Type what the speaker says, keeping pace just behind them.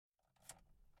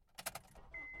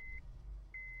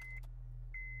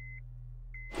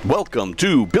Welcome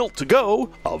to Built to Go,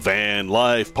 a van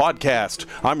life podcast.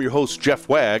 I'm your host, Jeff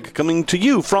Wagg, coming to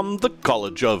you from the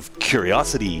College of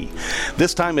Curiosity.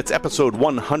 This time it's episode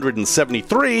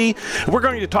 173. We're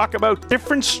going to talk about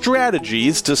different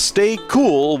strategies to stay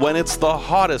cool when it's the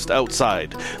hottest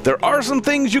outside. There are some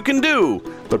things you can do,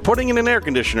 but putting in an air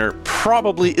conditioner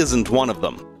probably isn't one of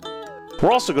them.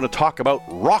 We're also going to talk about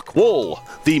rock wool,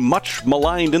 the much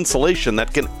maligned insulation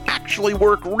that can actually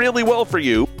work really well for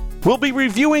you. We'll be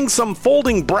reviewing some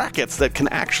folding brackets that can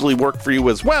actually work for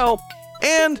you as well.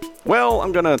 And, well,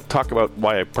 I'm going to talk about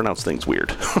why I pronounce things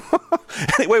weird.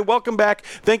 Anyway, welcome back.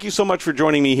 Thank you so much for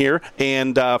joining me here.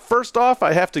 And first off,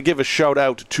 I have to give a shout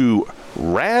out to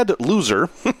Rad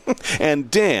Loser and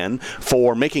Dan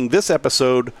for making this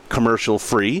episode commercial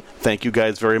free. Thank you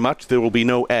guys very much. There will be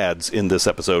no ads in this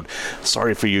episode.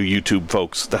 Sorry for you YouTube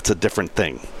folks. That's a different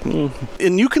thing.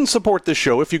 And you can support this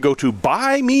show if you go to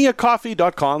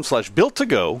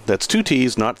buymeacoffee.com/built2go. That's 2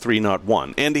 T's, not 3, not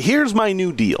 1. And here's my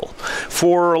new deal.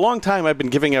 For a long time, I've been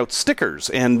giving out stickers,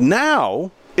 and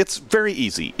now it's very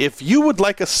easy. If you would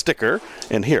like a sticker,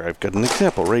 and here, I've got an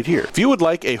example right here. If you would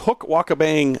like a Hook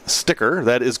Walk-a-Bang sticker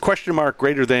that is question mark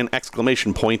greater than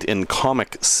exclamation point in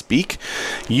comic speak,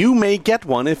 you may get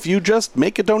one if you just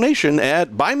make a donation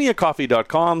at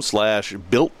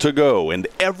buymeacoffee.com/built2go. And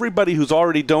everybody who's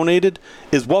already donated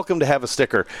is welcome to have a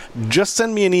sticker. Just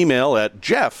send me an email at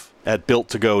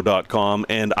jeff@built2go.com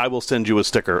and I will send you a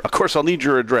sticker. Of course, I'll need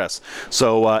your address.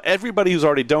 So everybody who's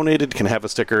already donated can have a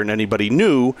sticker, and anybody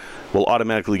new will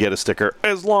automatically get a sticker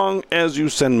as long as you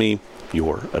send me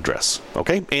your address.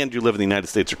 Okay? And you live in the United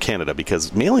States or Canada,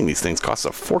 because mailing these things costs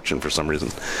a fortune for some reason.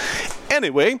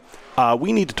 Anyway,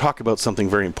 we need to talk about something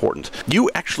very important. You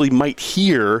actually might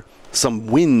hear some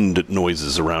wind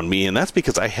noises around me, and that's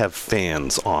because I have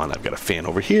fans on. I've got a fan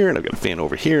over here, and I've got a fan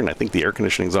over here, and I think the air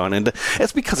conditioning's on, and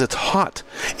it's because it's hot.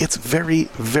 It's very,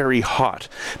 very hot.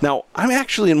 Now, I'm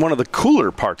actually in one of the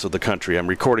cooler parts of the country. I'm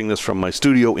recording this from my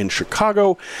studio in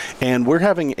Chicago, and we're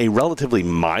having a relatively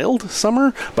mild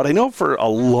summer, but I know for a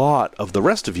lot of the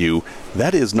rest of you,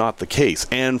 that is not the case.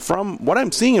 And from what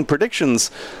I'm seeing in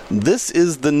predictions, this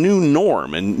is the new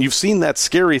norm, and you've seen that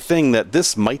scary thing that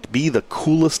this might be the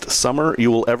coolest summer you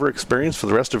will ever experience for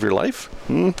the rest of your life?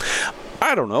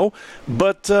 I don't know,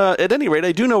 but at any rate,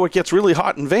 I do know it gets really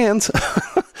hot in vans.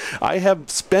 I have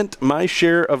spent my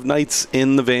share of nights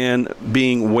in the van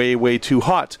being way, way too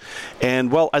hot,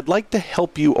 and well, I'd like to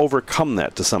help you overcome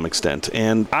that to some extent.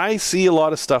 And I see a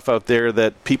lot of stuff out there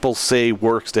that people say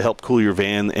works to help cool your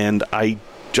van, and I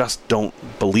just don't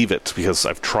believe it, because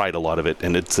I've tried a lot of it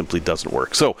and it simply doesn't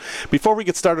work. So before we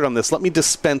get started on this, let me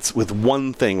dispense with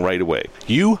one thing right away.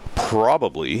 You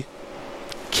probably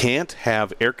can't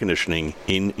have air conditioning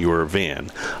in your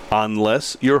van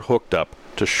unless you're hooked up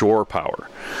to shore power.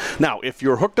 Now, if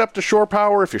you're hooked up to shore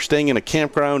power, if you're staying in a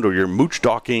campground or you're mooch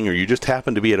docking or you just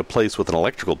happen to be at a place with an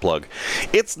electrical plug,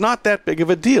 it's not that big of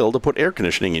a deal to put air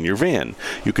conditioning in your van.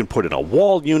 You can put in a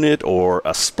wall unit or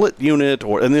a split unit,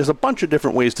 and there's a bunch of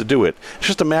different ways to do it. It's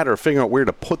just a matter of figuring out where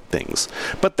to put things.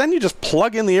 But then you just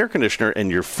plug in the air conditioner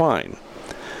and you're fine.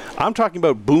 I'm talking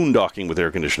about boondocking with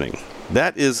air conditioning.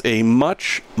 That is a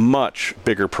much, much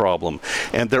bigger problem.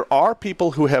 And there are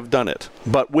people who have done it.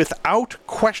 But without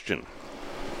question,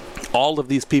 all of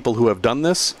these people who have done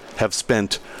this have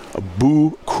spent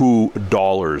buku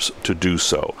dollars to do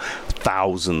so.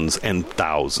 Thousands and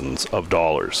thousands of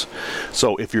dollars.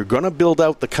 So if you're going to build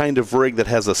out the kind of rig that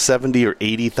has a $70,000 or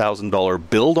 $80,000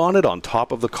 build on it on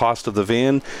top of the cost of the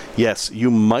van, yes,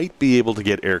 you might be able to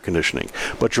get air conditioning.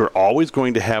 But you're always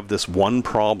going to have this one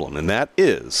problem, and that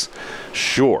is,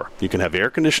 sure, you can have air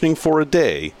conditioning for a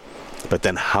day, but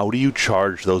then how do you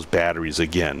charge those batteries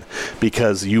again?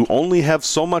 Because you only have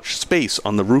so much space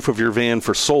on the roof of your van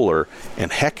for solar,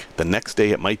 and heck, the next day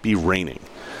it might be raining.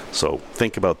 So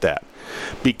think about that.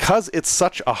 Because it's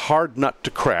such a hard nut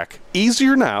to crack,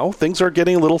 easier now, things are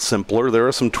getting a little simpler. There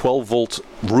are some 12-volt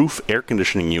roof air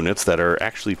conditioning units that are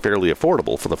actually fairly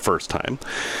affordable for the first time.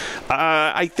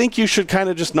 I think you should kind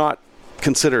of just not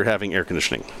consider having air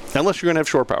conditioning, unless you're going to have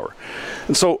shore power.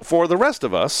 And so for the rest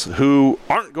of us who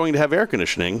aren't going to have air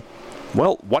conditioning,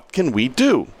 well, what can we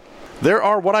do? There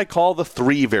are what I call the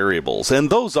 3 variables, and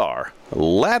those are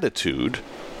latitude,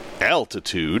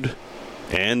 altitude,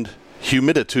 and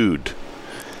humiditude.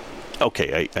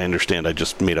 Okay, I understand I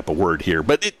just made up a word here,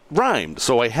 but it rhymed,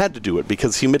 so I had to do it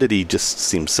because humidity just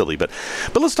seems silly. But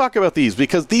let's talk about these,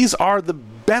 because these are the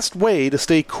best way to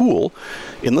stay cool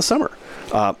in the summer.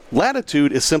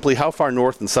 Latitude is simply how far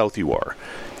north and south you are.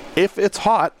 If it's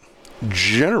hot,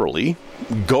 generally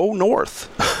go north.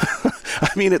 I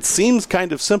mean, it seems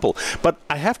kind of simple, but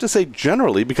I have to say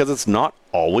generally, because it's not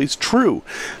always true.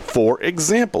 For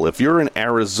example, if you're in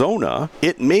Arizona,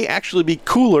 it may actually be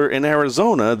cooler in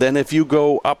Arizona than if you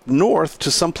go up north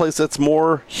to someplace that's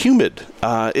more humid.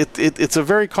 It's a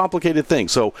very complicated thing.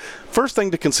 So first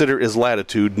thing to consider is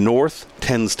latitude. North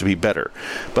tends to be better.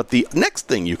 But the next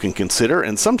thing you can consider,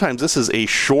 and sometimes this is a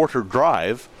shorter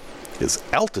drive, is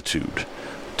altitude.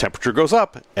 Temperature goes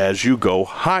up as you go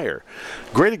higher.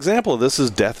 Great example of this is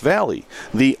Death Valley.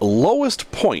 The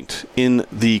lowest point in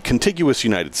the contiguous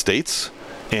United States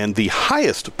and the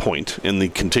highest point in the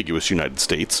contiguous United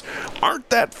States aren't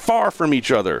that far from each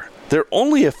other. They're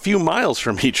only a few miles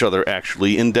from each other,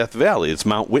 actually, in Death Valley. It's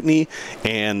Mount Whitney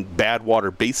and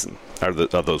Badwater Basin are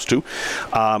those two.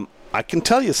 I can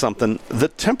tell you something. The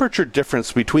temperature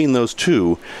difference between those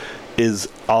two is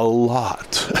a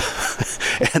lot.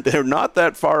 And they're not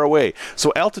that far away.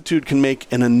 So altitude can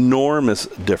make an enormous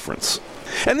difference.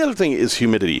 And the other thing is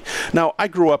humidity. Now, I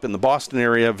grew up in the Boston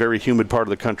area, very humid part of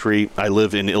the country. I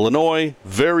live in Illinois,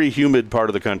 very humid part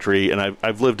of the country. And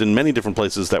I've lived in many different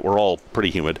places that were all pretty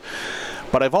humid.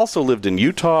 But I've also lived in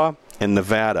Utah and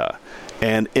Nevada.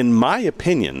 And in my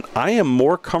opinion, I am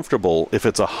more comfortable if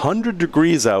it's 100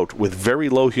 degrees out with very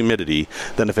low humidity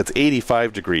than if it's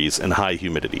 85 degrees and high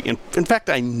humidity. In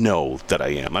fact, I know that I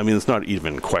am. I mean, it's not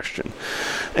even a question.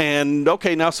 And,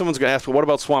 okay, now someone's going to ask, well, what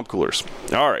about swamp coolers?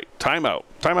 All right, time out.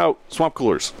 Time out, swamp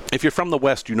coolers. If you're from the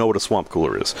West, you know what a swamp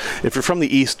cooler is. If you're from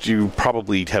the East, you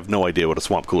probably have no idea what a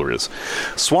swamp cooler is.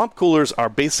 Swamp coolers are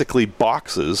basically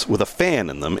boxes with a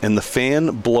fan in them, and the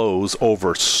fan blows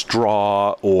over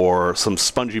straw or some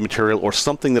spongy material or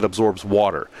something that absorbs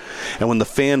water. And when the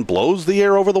fan blows the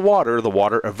air over the water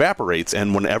evaporates,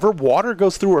 and whenever water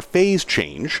goes through a phase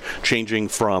change, changing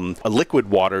from a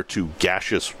liquid water to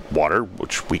gaseous water,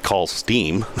 which we call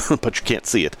steam, but you can't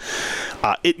see it,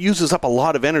 it uses up a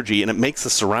lot of energy, and it makes the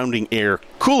surrounding air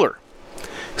cooler.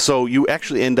 So you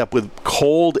actually end up with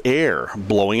cold air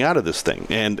blowing out of this thing,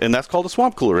 and that's called a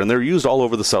swamp cooler, and they're used all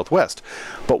over the Southwest.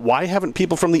 But why haven't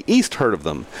people from the East heard of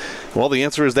them? Well, the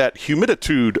answer is that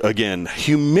humiditude again.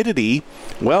 Humidity,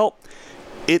 well,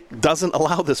 it doesn't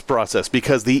allow this process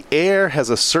because the air has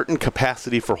a certain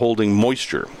capacity for holding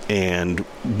moisture. And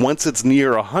once it's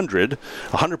near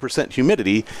 100%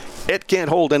 humidity, it can't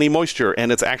hold any moisture,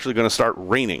 and it's actually going to start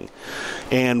raining.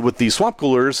 And with these swamp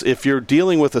coolers, if you're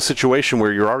dealing with a situation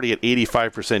where you're already at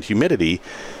 85% humidity,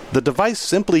 the device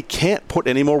simply can't put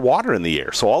any more water in the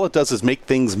air. So all it does is make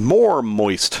things more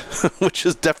moist, which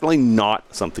is definitely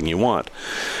not something you want.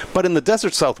 But in the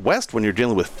desert Southwest, when you're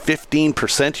dealing with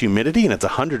 15% humidity and it's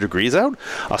 100 degrees out,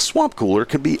 a swamp cooler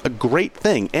can be a great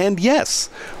thing. And yes,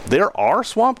 there are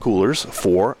swamp coolers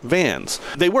for vans.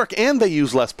 They work and they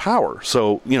use less power.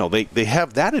 So, you know, they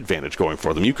have that advantage going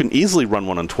for them. You can easily run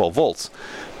one on 12 volts,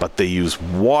 but they use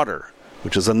water,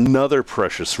 which is another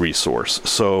precious resource.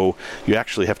 So you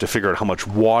actually have to figure out how much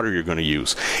water you're going to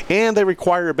use. And they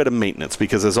require a bit of maintenance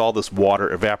because as all this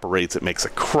water evaporates, it makes a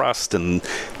crust and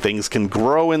things can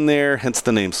grow in there, hence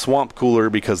the name swamp cooler,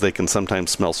 because they can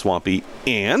sometimes smell swampy.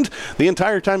 And the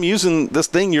entire time using this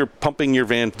thing, you're pumping your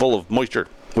van full of moisture,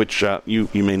 which you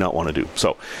may not want to do.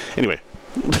 So anyway,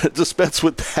 dispense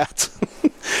with that.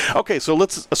 Okay, so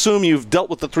let's assume you've dealt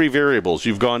with the three variables.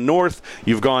 You've gone north,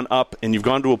 you've gone up, and you've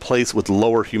gone to a place with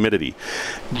lower humidity.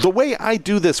 The way I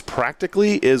do this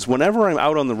practically is whenever I'm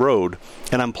out on the road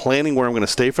and I'm planning where I'm going to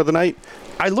stay for the night,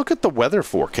 I look at the weather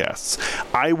forecasts.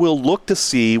 I will look to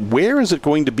see where is it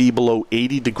going to be below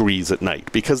 80 degrees at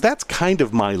night, because that's kind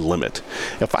of my limit.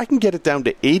 If I can get it down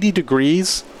to 80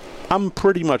 degrees, I'm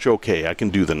pretty much okay. I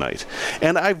can do the night.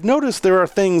 And I've noticed there are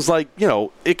things like, you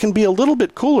know, it can be a little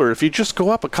bit cooler if you just go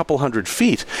up a couple hundred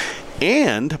feet.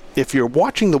 And if you're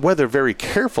watching the weather very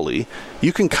carefully,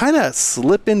 you can kind of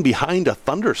slip in behind a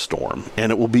thunderstorm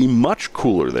and it will be much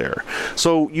cooler there.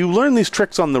 So you learn these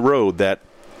tricks on the road that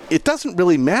it doesn't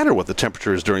really matter what the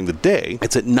temperature is during the day.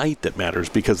 It's at night that matters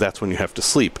because that's when you have to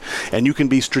sleep. And you can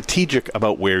be strategic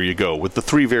about where you go with the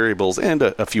three variables and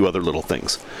a few other little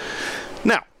things.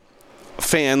 Now,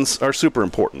 fans are super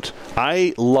important.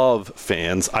 I love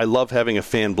fans. I love having a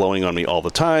fan blowing on me all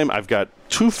the time. I've got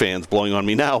 2 fans blowing on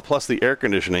me now, plus the air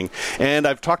conditioning. And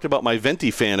I've talked about my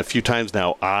venti fan a few times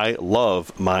now. I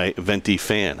love my venti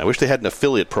fan. I wish they had an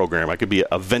affiliate program. I could be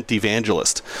a venti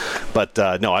evangelist. But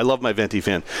no, I love my venti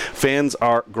fan. Fans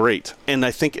are great and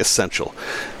I think essential.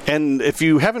 And if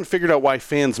you haven't figured out why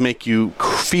fans make you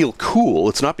feel cool,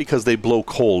 it's not because they blow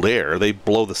cold air. They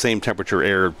blow the same temperature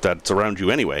air that's around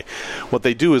you anyway. What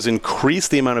they do is increase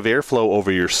the amount of airflow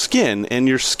over your skin, and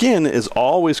your skin is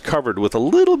always covered with a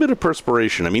little bit of perspiration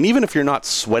evaporation. I mean, even if you're not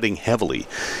sweating heavily,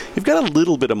 you've got a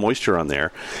little bit of moisture on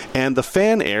there, and the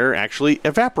fan air actually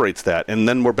evaporates that. And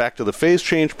then we're back to the phase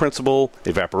change principle.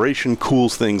 Evaporation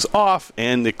cools things off,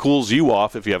 and it cools you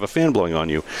off if you have a fan blowing on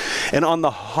you. And on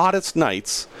the hottest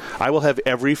nights, I will have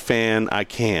every fan I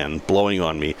can blowing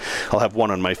on me. I'll have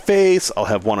one on my face, I'll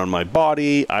have one on my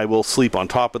body, I will sleep on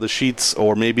top of the sheets,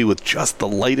 or maybe with just the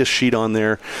lightest sheet on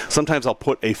there. Sometimes I'll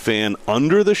put a fan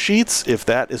under the sheets, if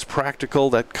that is practical.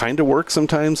 That kind of works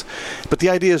sometimes. But the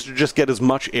idea is to just get as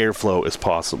much airflow as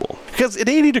possible. Because at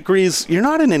 80 degrees, you're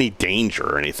not in any danger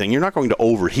or anything. You're not going to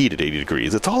overheat at 80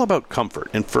 degrees. It's all about comfort.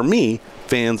 And for me,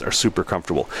 fans are super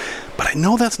comfortable. But I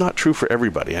know that's not true for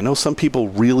everybody. I know some people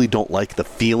really don't like the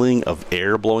feeling of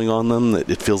air blowing on them, that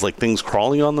it feels like things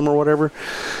crawling on them or whatever.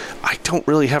 I don't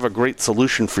really have a great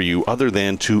solution for you other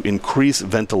than to increase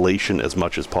ventilation as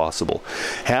much as possible.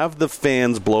 Have the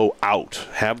fans blow out.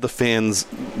 Have the fans,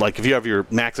 like if you have your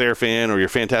Max Air fan or your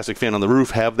Fantastic fan on the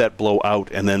roof, have that blow out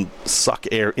and then suck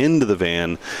air into the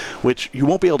van, which you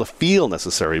won't be able to feel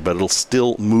necessary, but it'll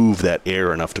still move that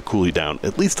air enough to cool you down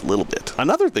at least a little bit.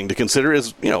 Another thing to consider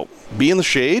is, be in the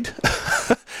shade.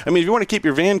 I mean, if you want to keep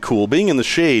your van cool, being in the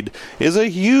shade is a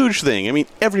huge thing. I mean,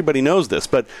 everybody knows this,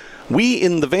 but we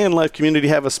in the van life community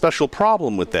have a special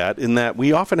problem with that, in that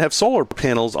we often have solar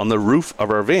panels on the roof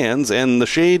of our vans, and the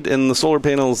shade and the solar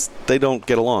panels, they don't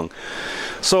get along.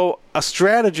 So a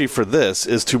strategy for this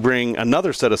is to bring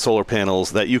another set of solar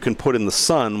panels that you can put in the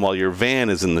sun while your van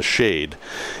is in the shade.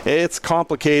 It's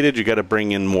complicated. You got to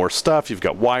bring in more stuff. You've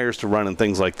got wires to run and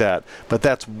things like that. But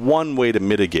that's one way to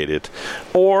mitigate it.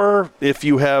 Or if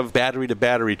you have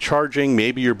battery-to-battery charging,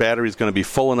 maybe your battery is going to be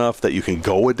full enough that you can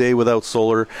go a day without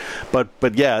solar.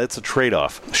 But yeah, it's a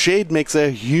trade-off. Shade makes a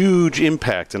huge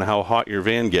impact in how hot your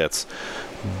van gets,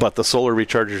 but the solar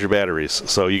recharges your batteries,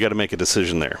 so you got to make a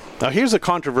decision there. Now, here's a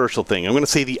controversial thing. I'm going to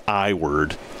say the I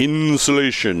word: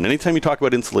 insulation. Anytime you talk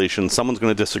about insulation, someone's going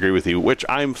to disagree with you, which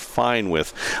I'm fine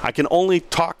with. I can only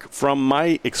talk from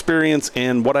my experience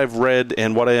and what I've read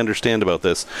and what I understand about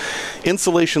this.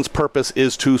 Insulation's purpose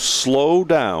is to slow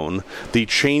down the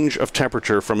change of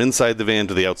temperature from inside the van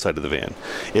to the outside of the van.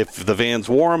 If the van's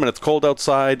warm and it's cold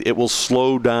outside, it will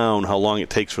slow down how long it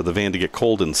takes for the van to get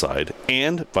cold inside,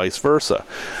 and vice versa.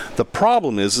 The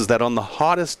problem is that on the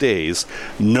hottest days,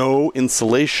 no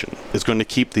insulation is going to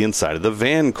keep the inside of the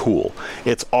van cool.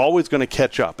 It's always going to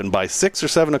catch up, and by 6 or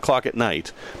 7 o'clock at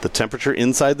night, the temperature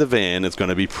inside the van is going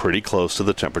to be pretty close to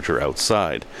the temperature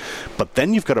outside. But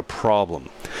then you've got a problem,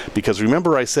 because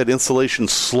remember I said insulation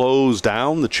slows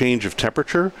down the change of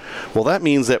temperature? Well, that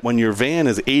means that when your van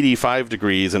is 85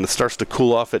 degrees and it starts to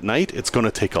cool off at night, it's going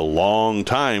to take a long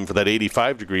time for that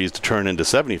 85 degrees to turn into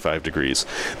 75 degrees.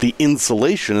 The insulation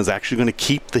is actually going to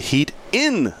keep the heat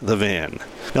in the van.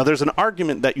 Now, there's an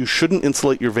argument that you shouldn't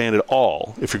insulate your van at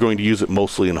all if you're going to use it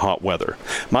mostly in hot weather.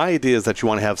 My idea is that you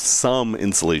want to have some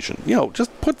insulation.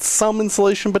 Just put some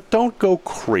insulation, but don't go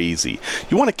crazy.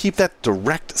 You want to keep that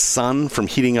direct sun from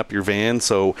heating up your van,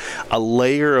 so a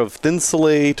layer of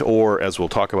Thinsulate, or as we'll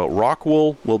talk about, rock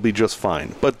wool, will be just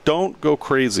fine. But don't go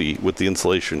crazy with the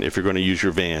insulation if you're going to use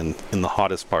your van in the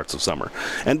hottest parts of summer.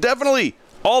 And definitely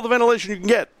all the ventilation you can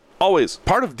get. Always.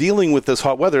 Part of dealing with this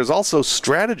hot weather is also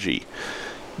strategy.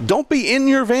 Don't be in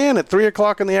your van at 3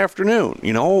 o'clock in the afternoon.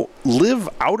 Live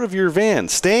out of your van.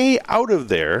 Stay out of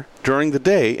there during the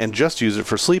day and just use it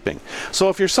for sleeping. So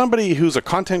if you're somebody who's a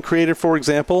content creator, for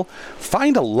example,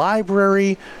 find a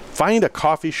library, find a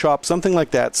coffee shop, something like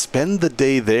that. Spend the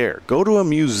day there. Go to a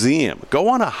museum. Go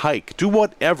on a hike. Do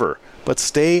whatever. But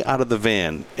stay out of the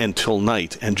van until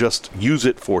night and just use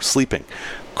it for sleeping.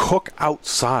 Cook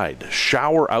outside.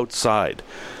 Shower outside.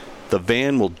 The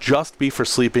van will just be for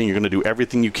sleeping. You're going to do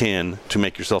everything you can to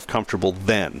make yourself comfortable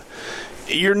then.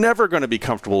 You're never going to be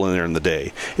comfortable in there in the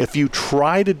day. If you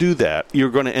try to do that, you're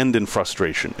going to end in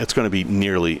frustration. It's going to be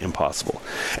nearly impossible.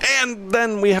 And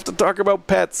then we have to talk about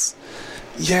pets.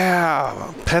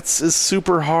 Yeah, pets is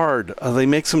super hard. They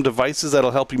make some devices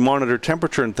that'll help you monitor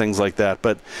temperature and things like that.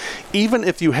 But even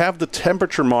if you have the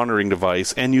temperature monitoring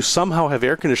device and you somehow have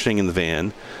air conditioning in the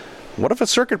van, what if a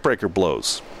circuit breaker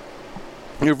blows?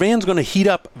 Your van's going to heat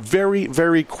up very,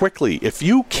 very quickly. If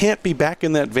you can't be back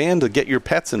in that van to get your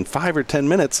pets in 5 or 10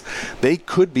 minutes, they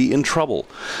could be in trouble.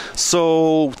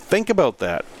 So think about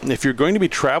that. If you're going to be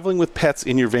traveling with pets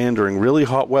in your van during really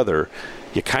hot weather,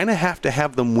 you kind of have to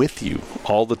have them with you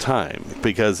all the time,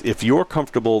 because if you're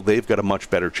comfortable, they've got a much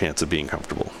better chance of being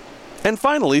comfortable. And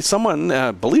finally, someone,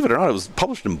 believe it or not, it was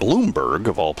published in Bloomberg,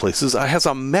 of all places, has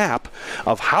a map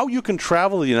of how you can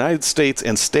travel the United States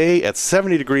and stay at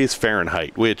 70 degrees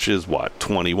Fahrenheit, which is,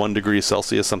 21 degrees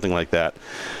Celsius, something like that.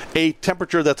 A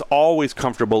temperature that's always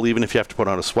comfortable, even if you have to put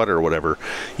on a sweater or whatever.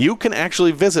 You can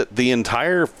actually visit the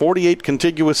entire 48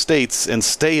 contiguous states and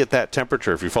stay at that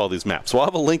temperature if you follow these maps. So I'll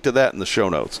have a link to that in the show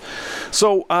notes.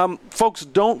 So, folks,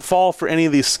 don't fall for any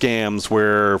of these scams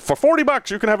where for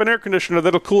 $40 you can have an air conditioner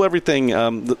that'll cool everything.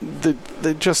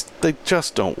 They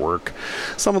just don't work.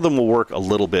 Some of them will work a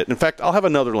little bit. In fact, I'll have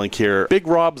another link here. Big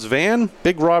Rob's van.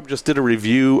 Big Rob just did a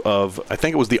review of, I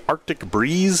think it was the Arctic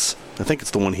Breeze. I think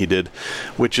it's the one he did,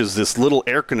 which is this little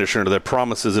air conditioner that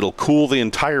promises it'll cool the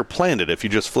entire planet if you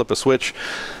just flip a switch.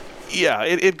 Yeah,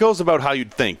 it goes about how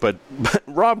you'd think, but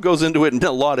Rob goes into it in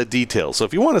a lot of detail. So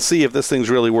if you want to see if this thing's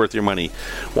really worth your money,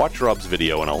 watch Rob's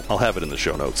video, and I'll have it in the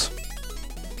show notes.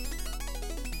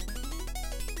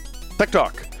 Tech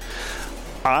Talk.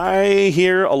 I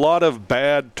hear a lot of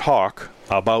bad talk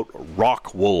about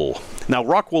rock wool. Now,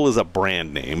 rock wool is a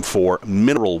brand name for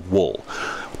mineral wool.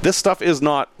 This stuff is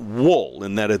not wool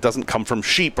in that it doesn't come from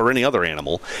sheep or any other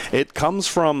animal. It comes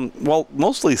from,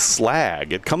 mostly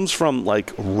slag. It comes from,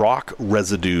 rock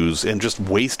residues and just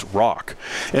waste rock.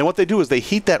 And what they do is they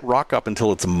heat that rock up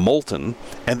until it's molten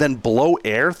and then blow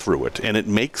air through it. And it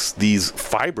makes these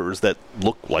fibers that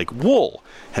look like wool,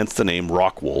 hence the name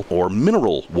rock wool or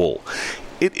mineral wool.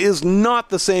 It is not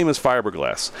the same as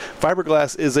fiberglass.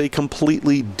 Fiberglass is a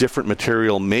completely different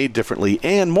material made differently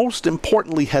and, most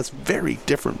importantly, has very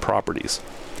different properties.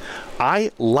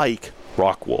 I like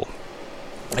rock wool.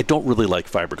 I don't really like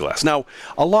fiberglass. Now,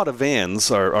 a lot of vans,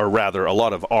 or rather a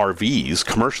lot of RVs,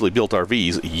 commercially built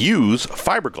RVs, use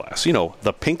fiberglass. You know,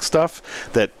 the pink stuff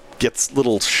that gets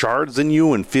little shards in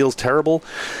you and feels terrible.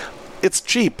 It's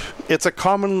cheap. It's a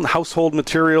common household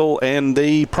material, and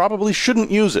they probably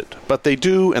shouldn't use it. But they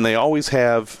do, and they always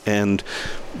have, and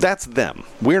that's them.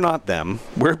 We're not them.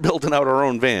 We're building out our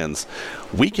own vans.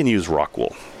 We can use rock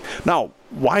wool. Now,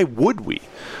 why would we?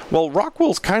 Well, rock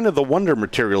wool's kind of the wonder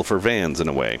material for vans in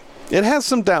a way. It has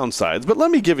some downsides, but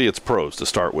let me give you its pros to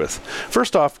start with.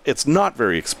 First off, it's not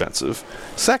very expensive.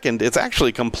 Second, it's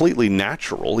actually completely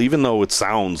natural, even though it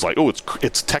sounds like,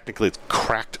 it's technically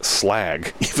cracked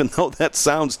slag, even though that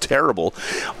sounds terrible.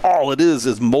 All it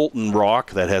is molten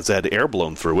rock that has had air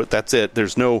blown through it. That's it.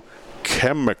 There's no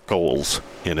chemicals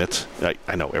in it.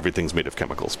 I know everything's made of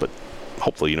chemicals, but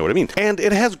hopefully you know what I mean. And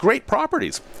it has great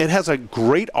properties. It has a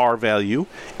great R value.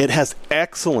 It has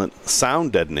excellent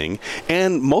sound deadening.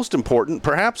 And most important,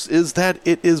 perhaps, is that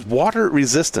it is water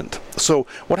resistant. So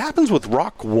what happens with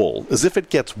rock wool is if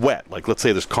it gets wet, like let's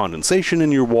say there's condensation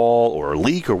in your wall or a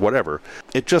leak or whatever,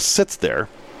 it just sits there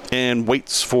and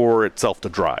waits for itself to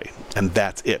dry. And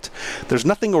that's it. There's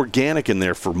nothing organic in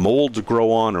there for mold to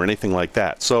grow on or anything like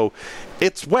that. So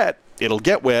it's wet. It'll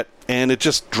get wet, and it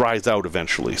just dries out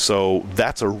eventually. So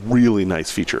that's a really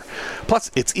nice feature. Plus,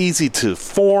 it's easy to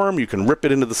form. You can rip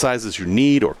it into the sizes you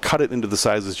need or cut it into the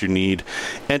sizes you need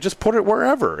and just put it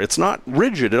wherever. It's not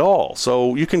rigid at all,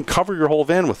 so you can cover your whole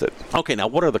van with it. Okay, now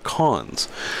what are the cons?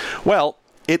 Well,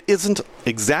 it isn't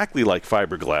exactly like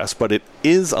fiberglass, but it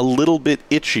is a little bit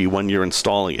itchy when you're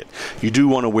installing it. You do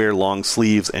want to wear long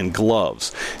sleeves and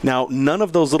gloves. Now, none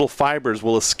of those little fibers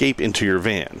will escape into your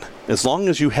van. As long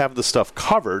as you have the stuff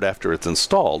covered after it's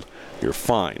installed, you're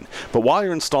fine. But while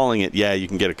you're installing it, you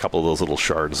can get a couple of those little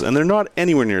shards, and they're not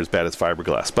anywhere near as bad as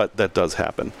fiberglass, but that does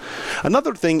happen.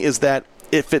 Another thing is that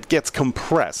if it gets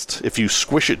compressed, if you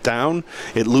squish it down,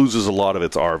 it loses a lot of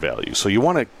its R value. So you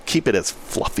want to keep it as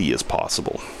fluffy as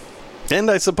possible.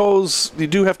 And I suppose you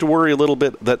do have to worry a little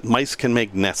bit that mice can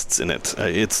make nests in it.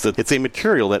 It's a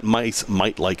material that mice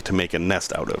might like to make a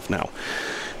nest out of. Now,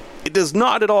 it does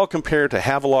not at all compare to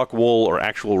Havelock wool or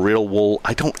actual real wool.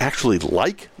 I don't actually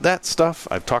like that stuff.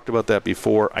 I've talked about that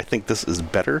before. I think this is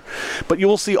better. But you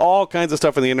will see all kinds of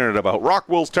stuff on the internet about rock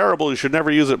wool's terrible, you should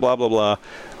never use it, blah, blah, blah.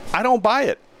 I don't buy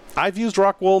it. I've used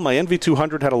rock wool. My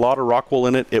NV200 had a lot of rock wool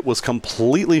in it. It was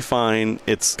completely fine.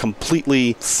 It's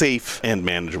completely safe and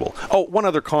manageable. Oh, one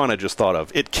other con I just thought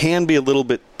of. It can be a little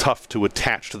bit tough to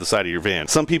attach to the side of your van.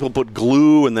 Some people put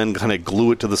glue and then kind of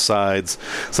glue it to the sides.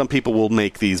 Some people will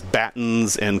make these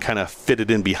battens and kind of fit it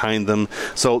in behind them.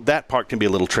 So that part can be a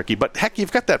little tricky. But heck,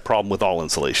 you've got that problem with all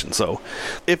insulation. So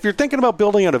if you're thinking about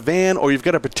building out a van or you've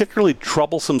got a particularly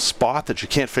troublesome spot that you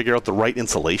can't figure out the right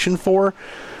insulation for,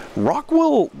 rock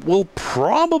wool will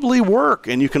probably work,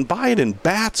 and you can buy it in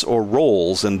bats or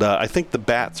rolls, and I think the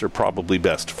bats are probably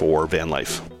best for van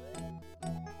life.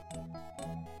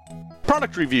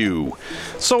 Product review.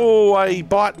 So I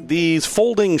bought these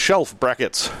folding shelf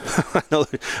brackets. I know,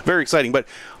 very exciting, but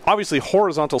obviously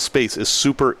horizontal space is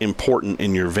super important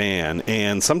in your van,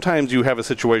 and sometimes you have a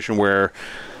situation where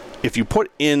if you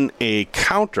put in a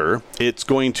counter, it's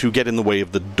going to get in the way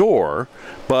of the door,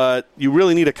 but you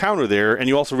really need a counter there, and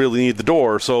you also really need the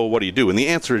door, so what do? And the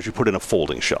answer is you put in a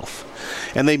folding shelf.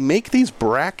 And they make these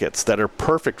brackets that are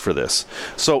perfect for this.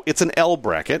 So it's an L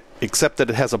bracket, except that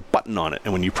it has a button on it,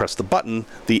 and when you press the button,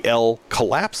 the L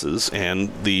collapses,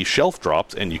 and the shelf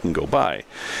drops, and you can go by.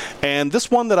 And this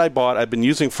one that I bought, I've been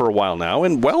using for a while now,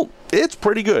 and well, it's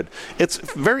pretty good. It's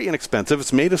very inexpensive.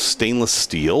 It's made of stainless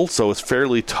steel, so it's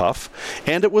fairly tough.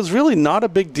 And it was really not a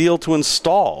big deal to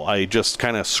install. I just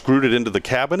kind of screwed it into the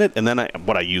cabinet, and then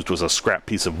what I used was a scrap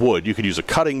piece of wood. You could use a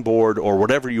cutting board or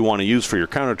whatever you want to use for your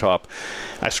countertop.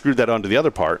 I screwed that onto the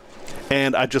other part,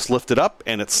 and I just lift it up,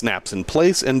 and it snaps in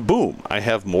place, and boom, I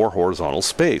have more horizontal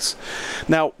space.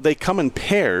 Now, they come in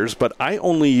pairs, but I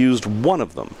only used one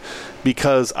of them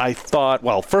because I thought,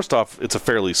 well, first off, it's a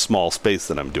fairly small space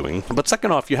that I'm doing, but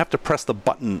second off, you have to press the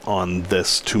button on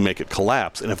this to make it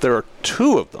collapse, and if there are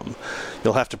two of them,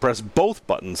 you'll have to press both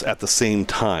buttons at the same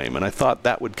time, and I thought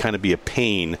that would kind of be a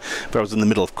pain if I was in the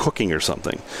middle of cooking or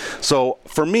something. So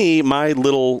for me, my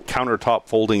little countertop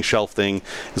folding shelf thing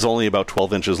is only about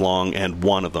 12 inches long, and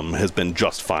one of them has been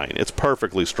just fine. It's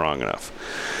perfectly strong enough.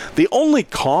 The only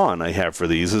con I have for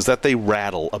these is that they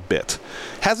rattle a bit.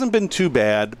 Hasn't been too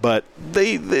bad, but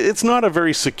it's not a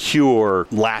very secure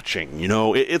latching, you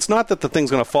know. It's not that the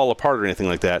thing's going to fall apart or anything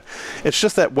like that. It's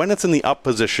just that when it's in the up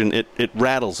position, it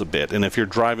rattles a bit, and if you're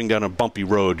driving down a bumpy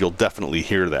road, you'll definitely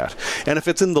hear that. And if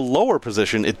it's in the lower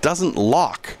position, it doesn't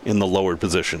lock in the lower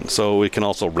position, so it can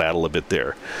also rattle a bit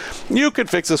there. You could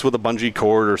fix this with a bungee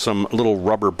cord or some little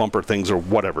rubber bumper things or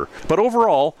whatever. But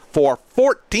overall, for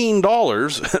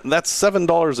 $14, that's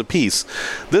 $7 a piece,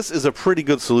 this is a pretty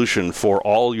good solution for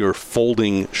all your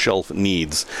folding shelf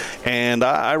needs, and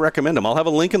I recommend them. I'll have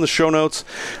a link in the show notes.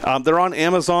 They're on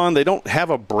Amazon. They don't have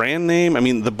a brand name. I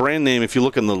mean, the brand name, if you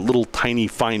look in the little tiny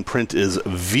fine print, is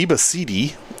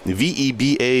Vebacidi,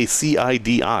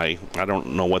 Vebacidi. I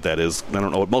don't know what that is. I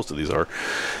don't know what most of these are.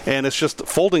 And it's just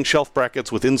folding shelf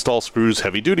brackets with install screws,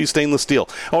 heavy-duty stainless steel.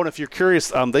 Oh, and if you're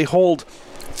curious, they hold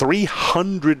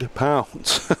 300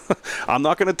 pounds. I'm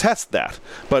not going to test that,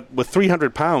 but with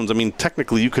 300 pounds, I mean,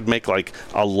 technically you could make like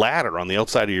a ladder on the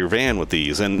outside of your van with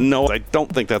these, and no, I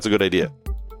don't think that's a good idea.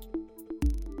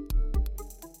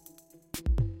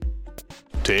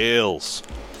 Tales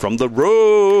from the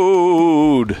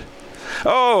road.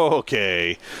 Oh,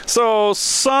 okay. So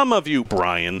some of you,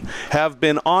 Brian, have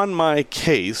been on my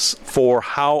case for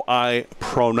how I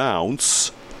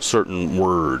pronounce certain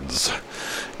words.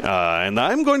 And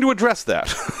I'm going to address that.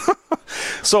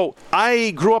 So, I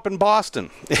grew up in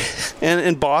Boston. And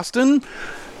in Boston,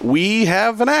 we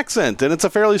have an accent, and it's a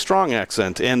fairly strong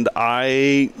accent. And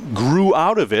I grew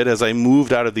out of it as I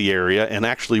moved out of the area and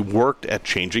actually worked at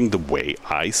changing the way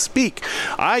I speak.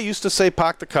 I used to say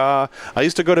 "Pak the ka." I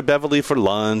used to go to Beverly for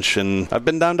lunch, and I've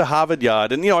been down to Harvard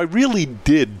Yard. And, you know, I really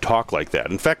did talk like that.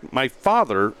 In fact, my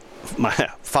father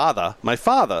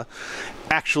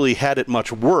actually had it much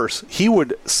worse. He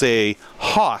would say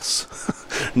hoss,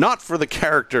 not for the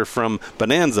character from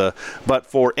Bonanza, but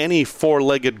for any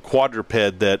four-legged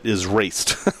quadruped that is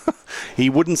raced. He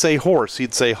wouldn't say horse,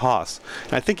 he'd say hoss.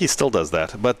 I think he still does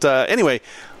that. But anyway,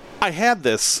 I had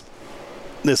this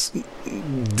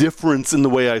difference in the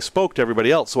way I spoke to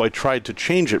everybody else, so I tried to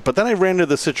change it. But then I ran into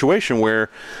the situation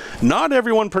where not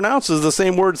everyone pronounces the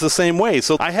same words the same way,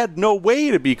 so I had no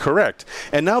way to be correct.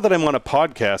 And now that I'm on a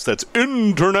podcast that's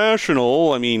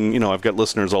international, I mean, you know, I've got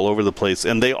listeners all over the place,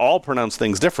 and they all pronounce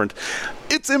things different.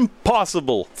 It's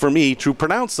impossible for me to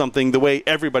pronounce something the way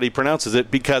everybody pronounces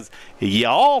it, because you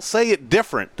all say it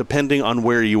different depending on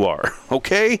where you are,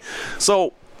 okay?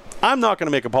 So I'm not going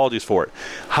to make apologies for it.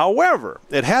 However,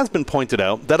 it has been pointed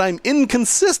out that I'm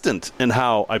inconsistent in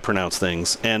how I pronounce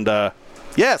things. And,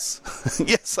 yes,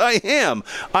 yes, I am.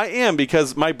 I am,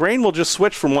 because my brain will just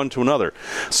switch from one to another.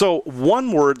 So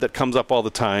one word that comes up all the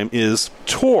time is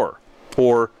tour,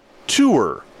 or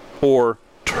tour, or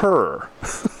tur.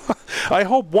 I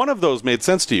hope one of those made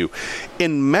sense to you.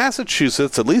 In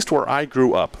Massachusetts, at least where I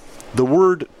grew up, the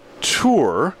word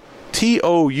tour,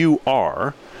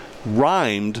 T-O-U-R,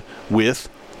 rhymed with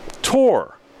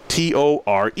tore,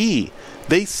 T-O-R-E.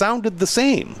 They sounded the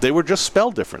same. They were just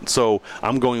spelled different. So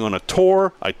I'm going on a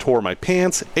tour. I tore my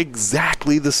pants.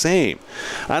 Exactly the same.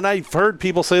 And I've heard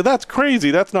people say, that's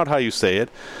crazy. That's not how you say it.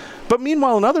 But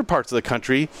meanwhile, in other parts of the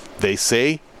country, they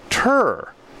say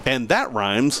tur. And that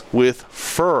rhymes with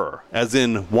fur, as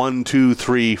in 1, 2,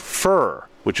 3, fur.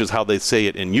 which is how they say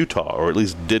it in Utah, or at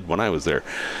least did when I was there.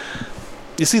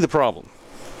 You see the problem.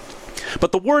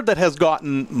 But the word that has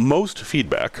gotten most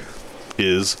feedback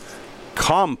is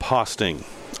composting,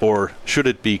 or should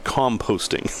it be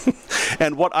composting?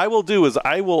 And what I will do is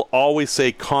I will always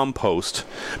say compost,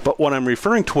 but when I'm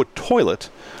referring to a toilet,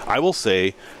 I will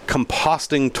say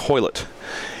composting toilet.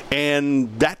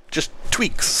 And that just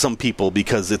tweaks some people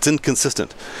because it's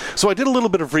inconsistent. So I did a little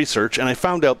bit of research and I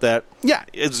found out that, yeah,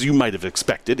 as you might have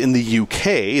expected, in the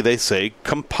UK they say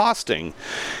composting.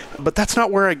 But that's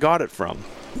not where I got it from.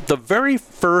 The very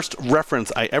first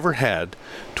reference I ever had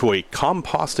to a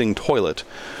composting toilet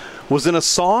was in a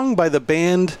song by the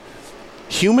band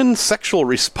Human Sexual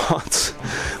Response.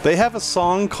 They have a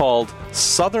song called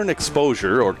Southern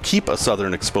Exposure, or Keep a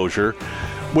Southern Exposure,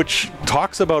 which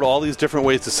talks about all these different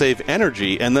ways to save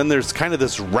energy, and then there's kind of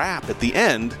this rap at the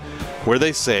end where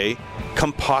they say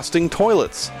composting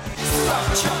toilets.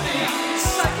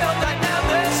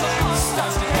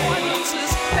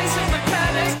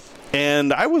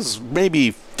 And I was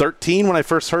maybe 13 when I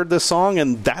first heard this song,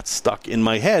 and that stuck in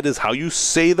my head is how you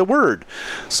say the word.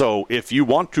 So if you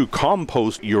want to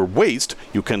compost your waste,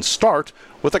 you can start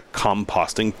with a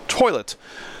composting toilet.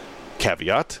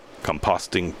 Caveat: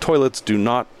 composting toilets do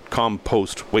not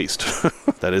compost waste.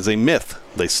 That is a myth.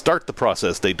 They start the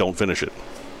process, they don't finish it.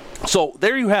 So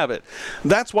there you have it.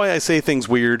 That's why I say things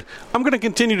weird. I'm going to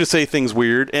continue to say things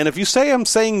weird, and if you say I'm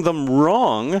saying them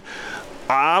wrong,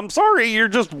 I'm sorry, you're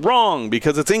just wrong,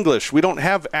 because it's English. We don't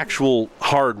have actual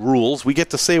hard rules. We get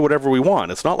to say whatever we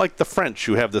want. It's not like the French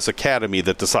who have this academy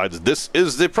that decides this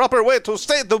is the proper way to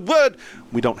say the word.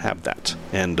 We don't have that.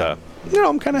 And,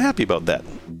 I'm kind of happy about that.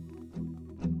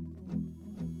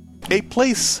 A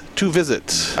place to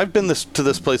visit. I've been to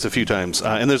this place a few times,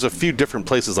 and there's a few different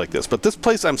places like this, but this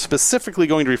place I'm specifically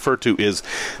going to refer to is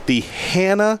the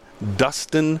Hannah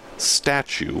Dustin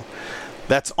statue.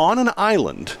 That's on an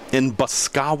island in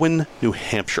Boscawen, New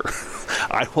Hampshire.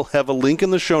 I will have a link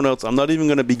in the show notes. I'm not even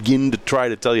going to begin to try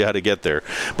to tell you how to get there.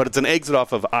 But it's an exit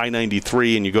off of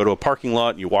I-93, and you go to a parking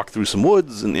lot, and you walk through some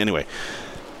woods, and anyway.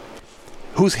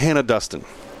 Who's Hannah Dustin?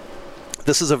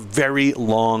 This is a very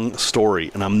long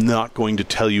story, and I'm not going to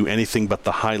tell you anything but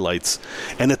the highlights.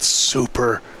 And it's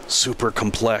super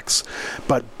complex.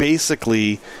 But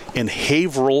basically, in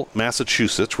Haverhill,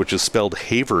 Massachusetts, which is spelled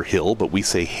Haverhill, but we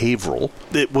say Haverhill,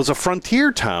 it was a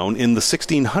frontier town in the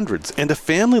 1600s, and a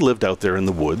family lived out there in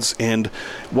the woods, and,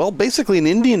 well, basically an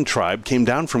Indian tribe came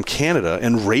down from Canada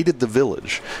and raided the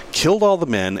village, killed all the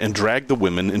men, and dragged the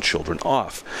women and children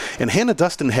off. And Hannah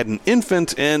Dustin had an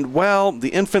infant, and, well, the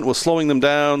infant was slowing them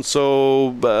down,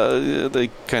 so they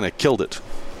kind of killed it.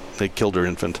 They killed her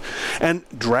infant and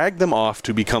dragged them off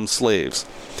to become slaves.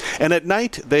 And at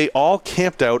night, they all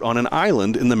camped out on an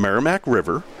island in the Merrimack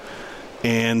River.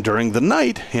 And during the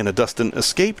night, Hannah Dustin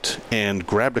escaped and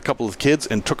grabbed a couple of kids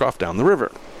and took off down the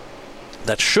river.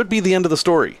 That should be the end of the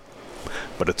story,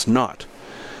 but it's not.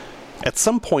 At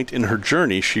some point in her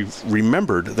journey, she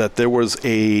remembered that there was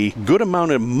a good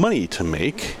amount of money to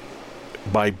make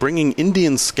by bringing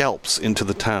Indian scalps into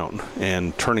the town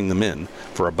and turning them in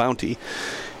for a bounty.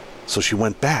 So she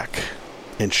went back,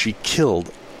 and she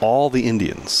killed all the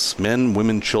Indians, men,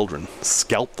 women, children,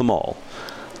 scalped them all,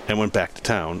 and went back to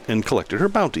town and collected her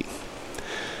bounty.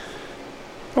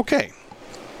 Okay.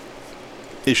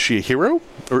 Is she a hero,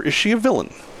 or is she a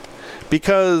villain?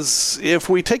 Because if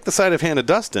we take the side of Hannah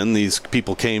Dustin, these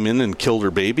people came in and killed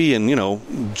her baby,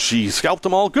 and, she scalped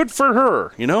them all. Good for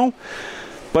her,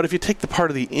 But if you take the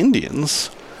part of the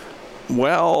Indians,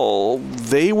 well,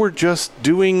 they were just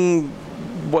doing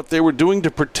what they were doing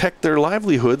to protect their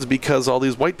livelihoods because all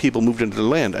these white people moved into the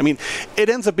land. I mean, it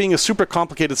ends up being a super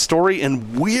complicated story,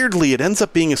 and weirdly, it ends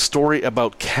up being a story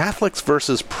about Catholics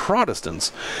versus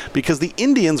Protestants, because the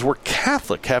Indians were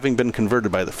Catholic, having been converted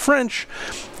by the French,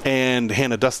 and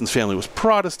Hannah Dustin's family was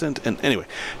Protestant, and anyway,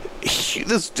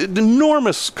 this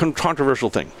enormous controversial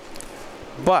thing.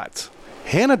 But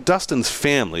Hannah Dustin's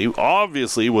family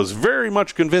obviously was very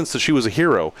much convinced that she was a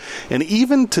hero, and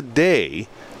even today,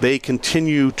 they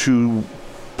continue to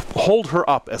hold her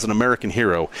up as an American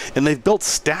hero, and they've built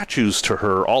statues to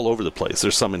her all over the place.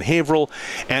 There's some in Haverhill,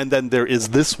 and then there is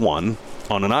this one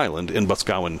on an island in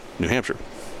Boscawen, New Hampshire.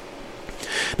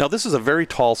 Now, this is a very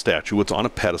tall statue. It's on a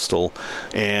pedestal,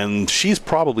 and she's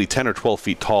probably 10 or 12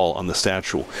 feet tall on the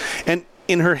statue. And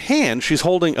in her hand, she's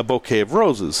holding a bouquet of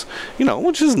roses,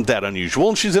 which isn't that unusual,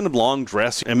 and she's in a long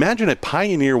dress. Imagine a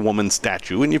pioneer woman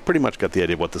statue, and you've pretty much got the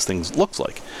idea of what this thing looks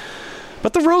like.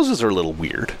 But the roses are a little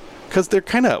weird, because they're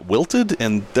kind of wilted,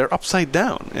 and they're upside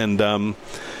down. And,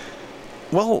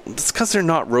 well, it's because they're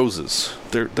not roses.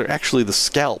 They're actually the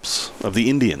scalps of the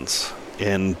Indians.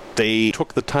 and they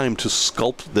took the time to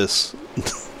sculpt this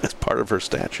as part of her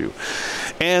statue.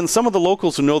 And some of the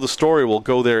locals who know the story will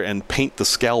go there and paint the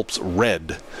scalps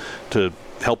red to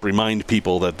help remind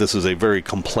people that this is a very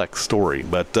complex story.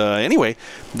 But anyway,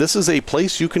 this is a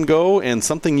place you can go and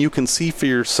something you can see for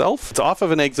yourself. It's off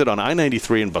of an exit on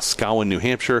I-93 in Boscawen, New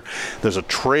Hampshire. There's a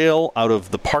trail out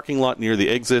of the parking lot near the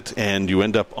exit, and you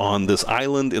end up on this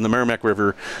island in the Merrimack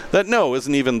River that, no,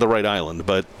 isn't even the right island,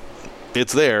 but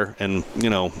it's there, and,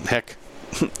 you know, heck,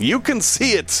 you can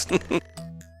see it.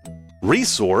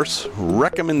 Resource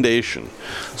recommendation.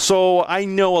 So I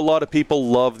know a lot of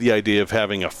people love the idea of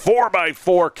having a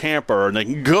 4x4 camper, and they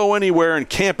can go anywhere and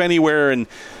camp anywhere. And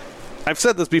I've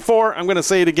said this before, I'm going to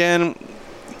say it again.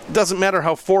 Doesn't matter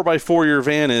how 4x4 your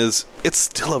van is, it's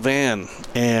still a van.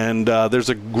 And there's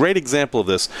a great example of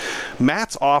this.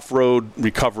 Matt's Off-Road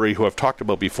Recovery, who I've talked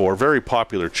about before, very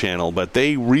popular channel, but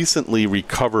they recently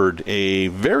recovered a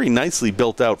very nicely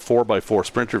built out 4x4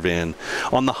 Sprinter van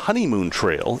on the Honeymoon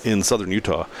Trail in southern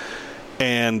Utah.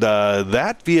 And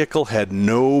that vehicle had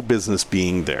no business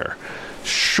being there.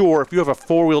 Sure, if you have a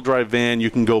four-wheel drive van, you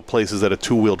can go places that a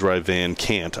two-wheel drive van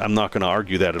can't. I'm not going to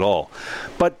argue that at all.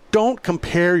 But don't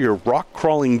compare your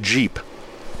rock-crawling Jeep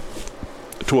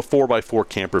to a 4x4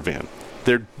 camper van.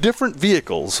 They're different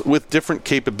vehicles with different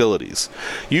capabilities.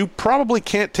 You probably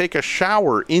can't take a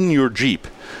shower in your Jeep,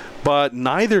 but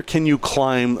neither can you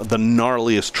climb the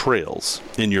gnarliest trails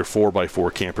in your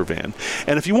 4x4 camper van.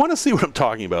 And if you want to see what I'm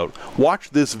talking about,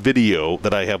 watch this video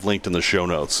that I have linked in the show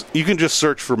notes. You can just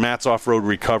search for Matt's Off-Road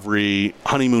Recovery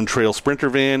Honeymoon Trail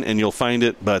Sprinter Van and you'll find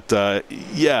it. But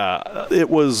yeah, it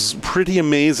was pretty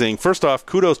amazing. First off,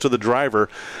 kudos to the driver.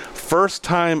 First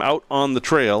time out on the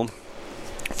trail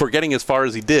for getting as far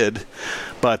as he did.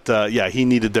 But yeah, he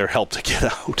needed their help to get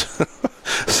out.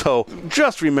 So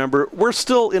just remember, we're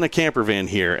still in a camper van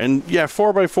here. And yeah,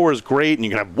 4x4 is great, and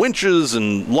you can have winches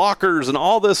and lockers and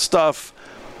all this stuff,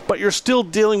 but you're still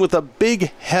dealing with a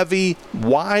big, heavy,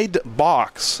 wide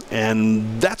box,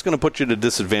 and that's going to put you at a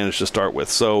disadvantage to start with.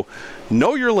 So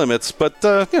know your limits, but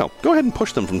you know, go ahead and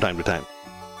push them from time to time.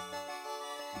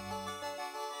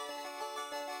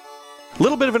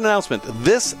 Little bit of an announcement.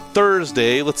 This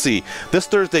Thursday,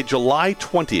 July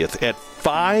 20th at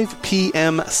 5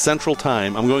 p.m. Central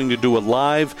Time, I'm going to do a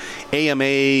live AMA,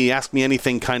 Ask Me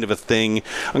Anything kind of a thing.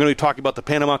 I'm going to be talking about the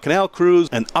Panama Canal Cruise,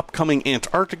 an upcoming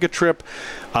Antarctica trip,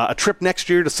 a trip next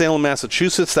year to Salem,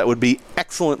 Massachusetts. That would be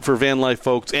excellent for van life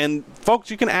folks. And folks,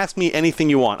 you can ask me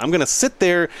anything you want. I'm going to sit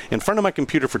there in front of my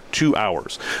computer for 2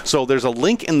 hours. So there's a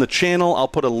link in the channel. I'll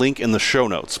put a link in the show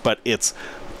notes. But it's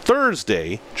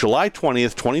Thursday, July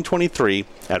 20th, 2023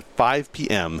 at 5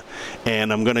 p.m.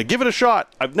 and I'm going to give it a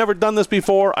shot. I've never done this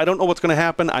before. I don't know what's going to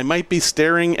happen. I might be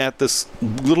staring at this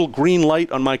little green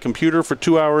light on my computer for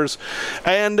 2 hours,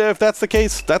 and if that's the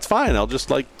case, that's fine. I'll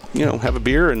just, like, you know, have a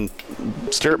beer and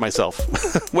stare at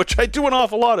myself, which I do an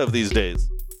awful lot of these days.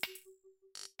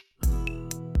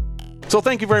 So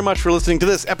thank you very much for listening to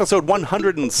this episode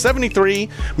 173.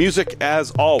 Music,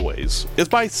 as always, is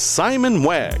by Simon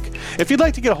Wagg. If you'd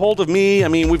like to get a hold of me, I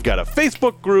mean, we've got a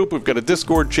Facebook group, we've got a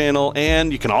Discord channel,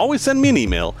 and you can always send me an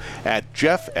email at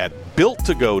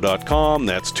jeff@builttogo.com.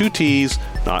 That's 2 T's,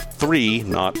 not 3,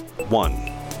 not 1.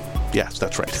 Yes,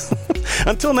 that's right.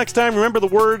 Until next time, remember the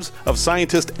words of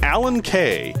scientist Alan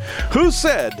Kay, who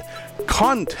said,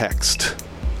 context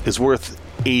is worth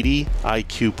 80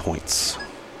 IQ points.